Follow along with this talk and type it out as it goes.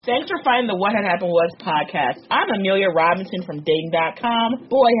Thanks for finding the What Had Happened Was podcast. I'm Amelia Robinson from Dating.com.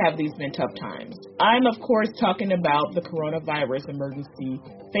 Boy, have these been tough times. I'm, of course, talking about the coronavirus emergency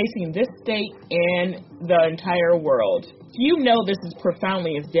facing this state and the entire world. You know this as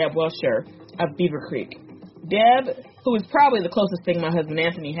profoundly as Deb Welsher of Beaver Creek. Deb, who is probably the closest thing my husband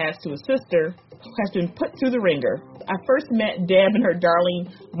Anthony has to his sister, has been put through the ringer. I first met Deb and her darling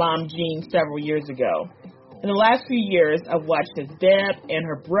mom, Jean, several years ago. In the last few years, I've watched as Deb and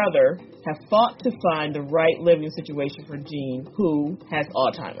her brother have fought to find the right living situation for Jean, who has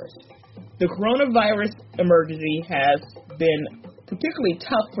Alzheimer's. The coronavirus emergency has been particularly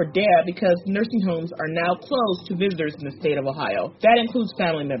tough for Deb because nursing homes are now closed to visitors in the state of Ohio. That includes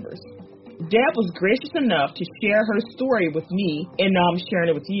family members. Deb was gracious enough to share her story with me, and now I'm sharing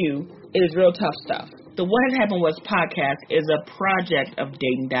it with you. It is real tough stuff. The What Had Happened Was podcast is a project of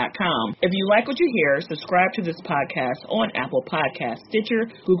Dating.com. If you like what you hear, subscribe to this podcast on Apple Podcasts,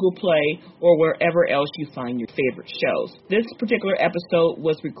 Stitcher, Google Play, or wherever else you find your favorite shows. This particular episode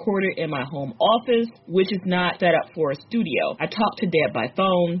was recorded in my home office, which is not set up for a studio. I talked to Deb by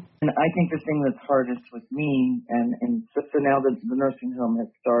phone. And I think the thing that's hardest with me, and so now that the nursing home has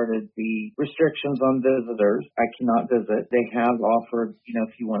started the restrictions on visitors, I cannot visit. They have offered,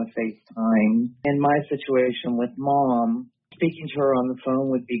 if you want to FaceTime. In my situation with Mom, speaking to her on the phone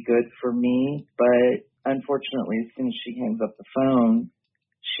would be good for me, but unfortunately, as soon as she hangs up the phone,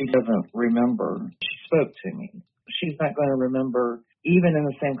 she doesn't remember. She spoke to me. She's not going to remember. Even in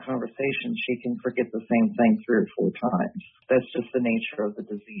the same conversation, she can forget the same thing 3 or 4 times. That's just the nature of the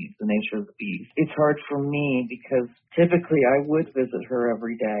disease, the nature of the beast. It's hard for me because typically I would visit her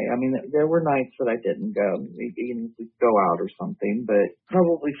every day. I mean, there were nights that I didn't go, even if we'd go out or something, but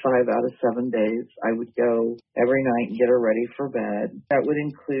probably 5 out of 7 days I would go every night and get her ready for bed. That would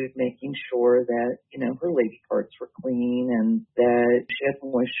include making sure that, her lady parts were clean and that she had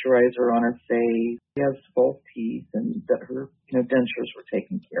moisturizer on her face, she has false teeth, and that her dentures were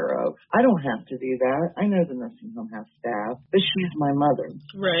taken care of. I don't have to do that. I know the nursing home has staff, but she's my mother.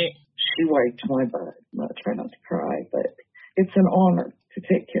 Right. She wiped my butt. I try not to cry, but it's an honor to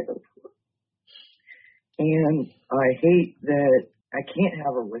take care of her. And I hate that I can't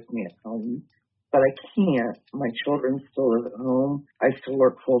have her with me at home, but I can't. My children still live at home. I still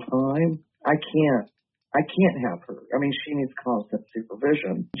work full time. I can't have her. I mean, she needs constant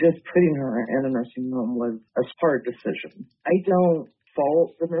supervision. Just putting her in a nursing home was a hard decision. I don't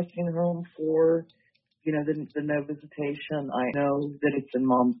fault the nursing home for, the no visitation. I know that it's in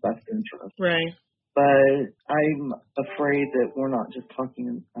Mom's best interest. Right. But I'm afraid that we're not just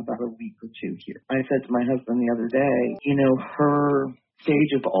talking about a week or 2 here. I said to my husband the other day, her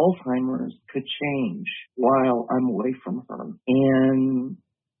stage of Alzheimer's could change while I'm away from her. And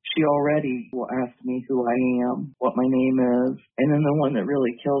she already will ask me who I am, what my name is, and then the one that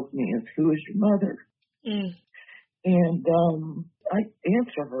really kills me is, who is your mother? Mm. And I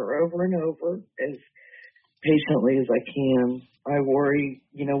answer her over and over as patiently as I can. I worry,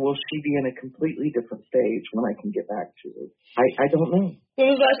 will she be in a completely different stage when I can get back to her? I don't know. When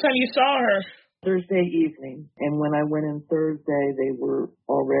was the last time you saw her? Thursday evening, and when I went in Thursday, they were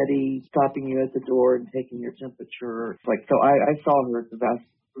already stopping you at the door and taking your temperature. So I saw her at the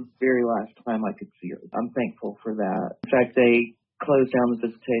very last time I could see her. I'm thankful for that. In fact, they closed down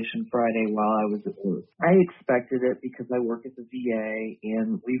the visitation Friday while I was at work. I expected it because I work at the VA,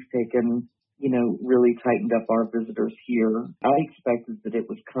 and we've taken, really tightened up our visitors here. I expected that it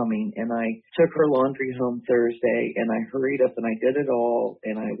was coming, and I took her laundry home Thursday, and I hurried up and I did it all,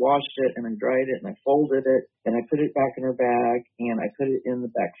 and I washed it, and I dried it, and I folded it, and I put it back in her bag, and I put it in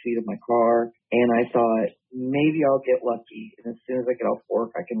the back seat of my car, and I thought, maybe I'll get lucky, and as soon as I get off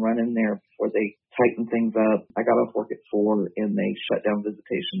work, I can run in there before they tighten things up. I got off work at 4, and they shut down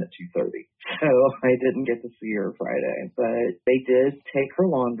visitation at 2:30. So I didn't get to see her Friday, but they did take her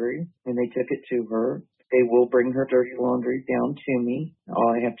laundry, and they took it to her. They will bring her dirty laundry down to me.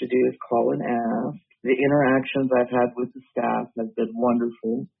 All I have to do is call and ask. The interactions I've had with the staff have been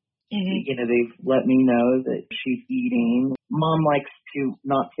wonderful. Mm-hmm. They've let me know that she's eating. Mom likes to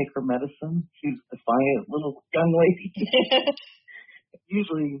not take her medicine. She's a defiant little young lady.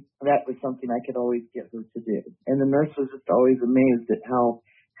 Usually that was something I could always get her to do. And the nurse was just always amazed at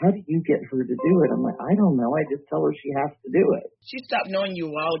how do you get her to do it? I'm like, I don't know. I just tell her she has to do it. She stopped knowing you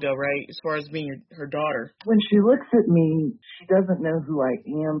a while ago, right, as far as being her daughter? When she looks at me, she doesn't know who I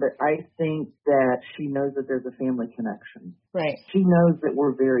am, but I think that she knows that there's a family connection. Right. She knows that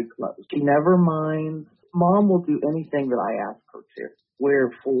we're very close. She never minds. Mom will do anything that I ask her to, where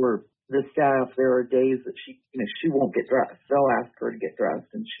for the staff, there are days that she won't get dressed. They'll ask her to get dressed,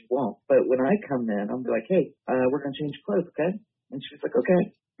 and she won't. But when I come in, I'll be like, hey, we're going to change clothes, okay? And she's like,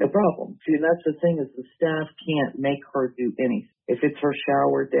 okay. No problem. See, and that's the thing is the staff can't make her do anything. If it's her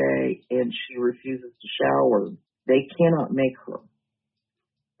shower day and she refuses to shower, they cannot make her.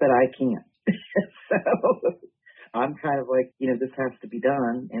 But I can't. So I'm kind of like, this has to be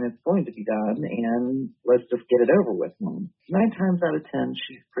done, and it's going to be done, and let's just get it over with. 9 times out of 10,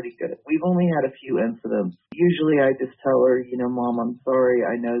 she's pretty good. We've only had a few incidents. Usually I just tell her, Mom, I'm sorry.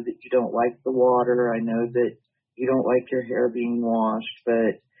 I know that you don't like the water. I know that you don't like your hair being washed,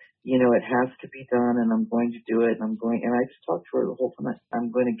 but, it has to be done, and I'm going to do it, and I just talk to her the whole time.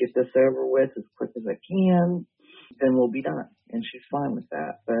 I'm going to get this over with as quick as I can, then we'll be done. And she's fine with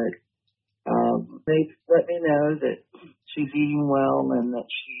that. But they let me know that she's eating well and that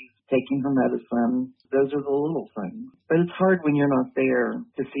she's taking her medicine. Those are the little things. But it's hard when you're not there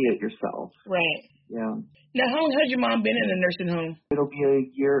to see it yourself. Right. Yeah. Now, how long has your mom been in the nursing home? It'll be a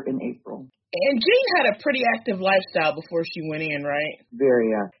year in April. And Jean had a pretty active lifestyle before she went in, right?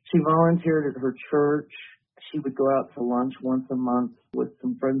 Very active. She volunteered at her church. She would go out to lunch once a month with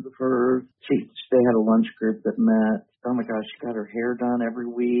some friends of hers. They had a lunch group that met. Oh my gosh, she got her hair done every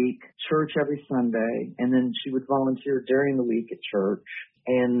week, church every Sunday, and then she would volunteer during the week at church,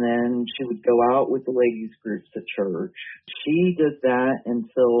 and then she would go out with the ladies groups at church. She did that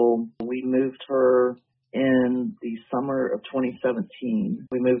until we moved her in the summer of 2017.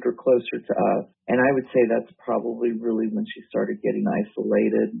 We moved her closer to us. And I would say that's probably really when she started getting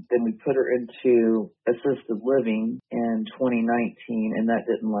isolated. Then we put her into assisted living in 2019, and that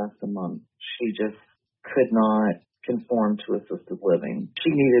didn't last a month. She just could not conform to assisted living. She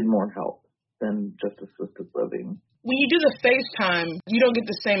needed more help than just assisted living. When you do the FaceTime, you don't get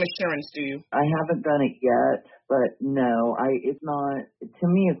the same assurance, do you? I haven't done it yet, but no, it's not, to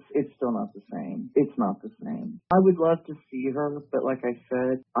me, it's still not the same. It's not the same. I would love to see her, but like I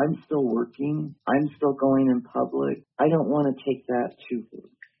said, I'm still working. I'm still going in public. I don't want to take that to her.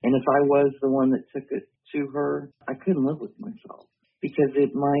 And if I was the one that took it to her, I couldn't live with myself because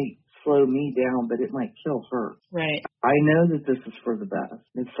it might slow me down, but it might kill her. Right. I know that this is for the best.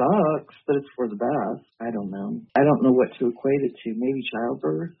 It sucks, but it's for the best. I don't know. I don't know what to equate it to. Maybe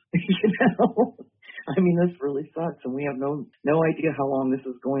childbirth. I mean, this really sucks, and we have no idea how long this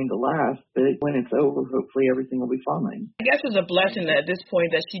is going to last. But when it's over, hopefully everything will be fine. I guess it's a blessing that at this point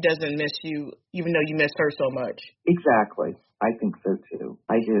that she doesn't miss you, even though you miss her so much. Exactly. I think so too.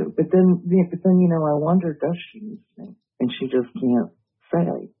 I do. But then, I wonder, does she miss me? And she just can't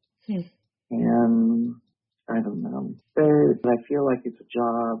say. And I don't know. But I feel like it's a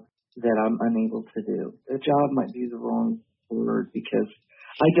job that I'm unable to do. A job might be the wrong word because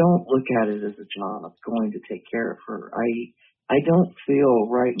I don't look at it as a job going to take care of her. I don't feel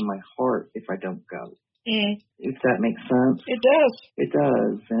right in my heart if I don't go. If that makes sense. It does. It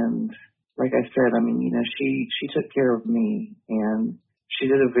does. And like I said, I mean, she took care of me and she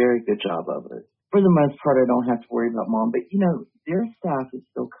did a very good job of it. For the most part, I don't have to worry about Mom, but their staff is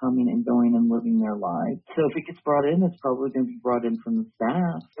still coming and going and living their lives. So if it gets brought in, it's probably going to be brought in from the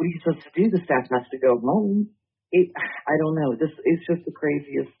staff. What are you supposed to do? The staff has to go home. I don't know. It's just the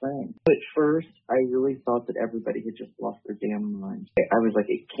craziest thing. But first, I really thought that everybody had just lost their damn minds. I was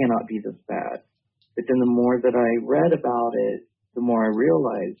like, it cannot be this bad. But then the more that I read about it, the more I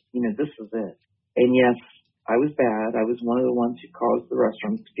realized, this is it. And yes, I was bad. I was one of the ones who caused the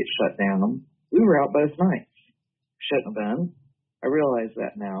restaurants to get shut down. We were out both nights. Shouldn't have been. I realize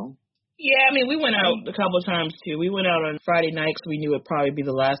that now. Yeah, I mean, we went out a couple of times, too. We went out on Friday night because we knew it'd probably be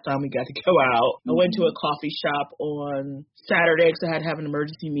the last time we got to go out. I went to a coffee shop on Saturday because I had to have an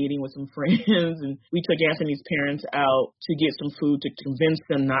emergency meeting with some friends, and we took Anthony's parents out to get some food to convince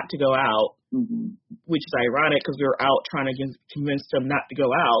them not to go out, which is ironic because we were out trying to convince them not to go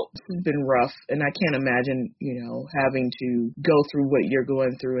out. This has been rough, and I can't imagine, having to go through what you're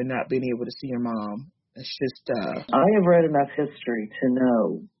going through and not being able to see your mom. It's just... I have read enough history to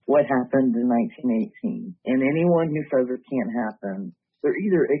know what happened in 1918. And anyone who says it can't happen, they're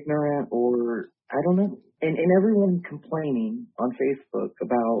either ignorant or, I don't know. And everyone complaining on Facebook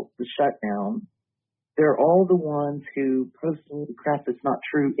about the shutdown, they're all the ones who post the crap that's not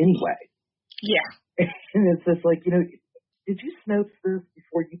true anyway. Yeah. And it's just like, did you Snopes this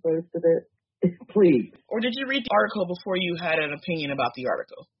before you posted it? Please. Or did you read the article before you had an opinion about the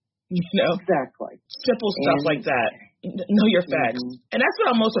article? Exactly. Simple stuff like that. Know your facts. And that's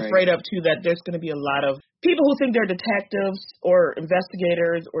what I'm most afraid of, too, that there's going to be a lot of people who think they're detectives or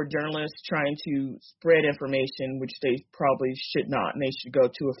investigators or journalists trying to spread information, which they probably should not, and they should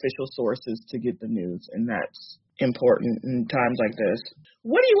go to official sources to get the news, and that's important in times like this.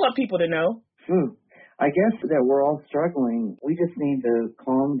 What do you want people to know? I guess that we're all struggling. We just need to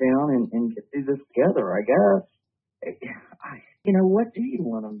calm down and get through this together, I guess. What do you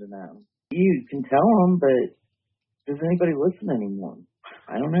want them to know? You can tell them, but does anybody listen anymore?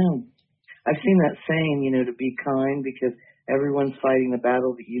 I don't know. I've seen that saying, to be kind because everyone's fighting a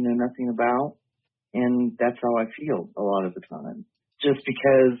battle that you know nothing about. And that's how I feel a lot of the time. Just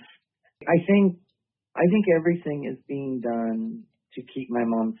because I think everything is being done to keep my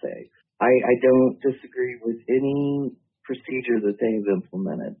mom safe. I don't disagree with any procedure that they have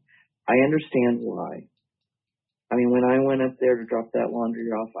implemented. I understand why. I mean, when I went up there to drop that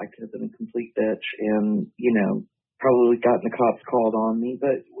laundry off, I could have been a complete bitch and, probably gotten the cops called on me,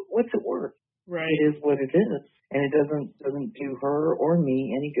 but what's it worth? Right. It is what it is. And it doesn't do her or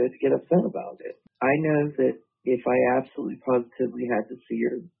me any good to get upset about it. I know that if I absolutely positively had to see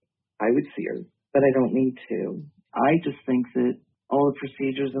her, I would see her, but I don't need to. I just think that all the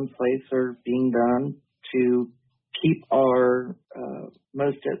procedures in place are being done to keep our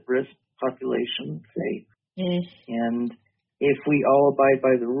most at-risk population safe. Mm. And if we all abide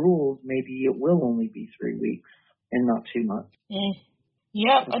by the rules, maybe it will only be 3 weeks and not 2 months. Mm.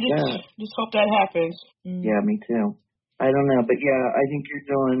 Yeah, I just hope that happens. Mm. Yeah, me too. I don't know, but yeah, I think you're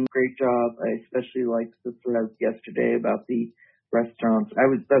doing a great job. I especially liked the thread yesterday about the restaurants.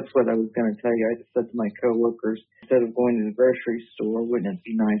 That's what I was going to tell you. I just said to my coworkers, instead of going to the grocery store, wouldn't it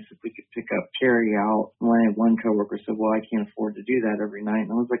be nice if we could pick up carry out? One coworker said, well, I can't afford to do that every night.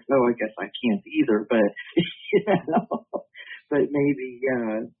 And I was like, oh, I guess I can't either, but but maybe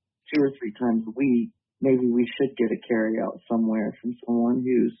 2 or 3 times a week, maybe we should get a carry out somewhere from someone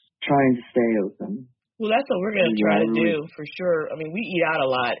who's trying to stay open. Well, that's what we're going to try to do for sure. I mean, we eat out a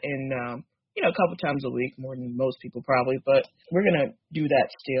lot and, a couple times a week, more than most people probably, but we're going to do that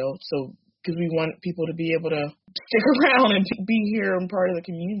still. So, because we want people to be able to stick around and be here and part of the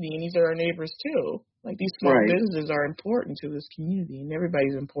community, and these are our neighbors too. Like, these small businesses are important to this community, and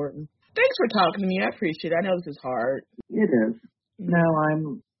everybody's important. Thanks for talking to me. I appreciate it. I know this is hard. It is. No,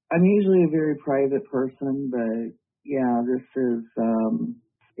 I'm usually a very private person, but yeah, this is,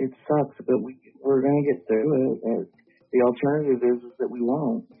 it sucks, but we're going to get through it. The alternative is that we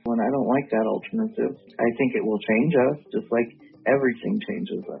won't. And I don't like that alternative. I think it will change us, just like everything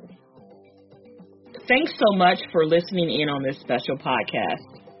changes us. Thanks so much for listening in on this special podcast.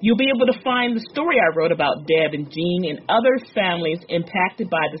 You'll be able to find the story I wrote about Deb and Jean and other families impacted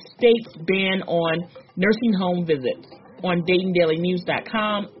by the state's ban on nursing home visits on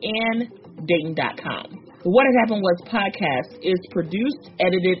DaytonDailyNews.com and Dayton.com. The What Had Happened Was podcast is produced,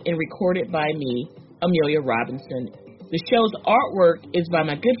 edited, and recorded by me, Amelia Robinson. The show's artwork is by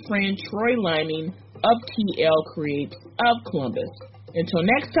my good friend Troy Liming of TL Creates of Columbus. Until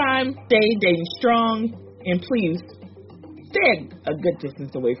next time, stay dating strong, and please stay a good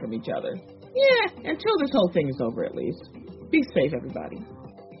distance away from each other. Yeah, until this whole thing is over at least. Be safe, everybody.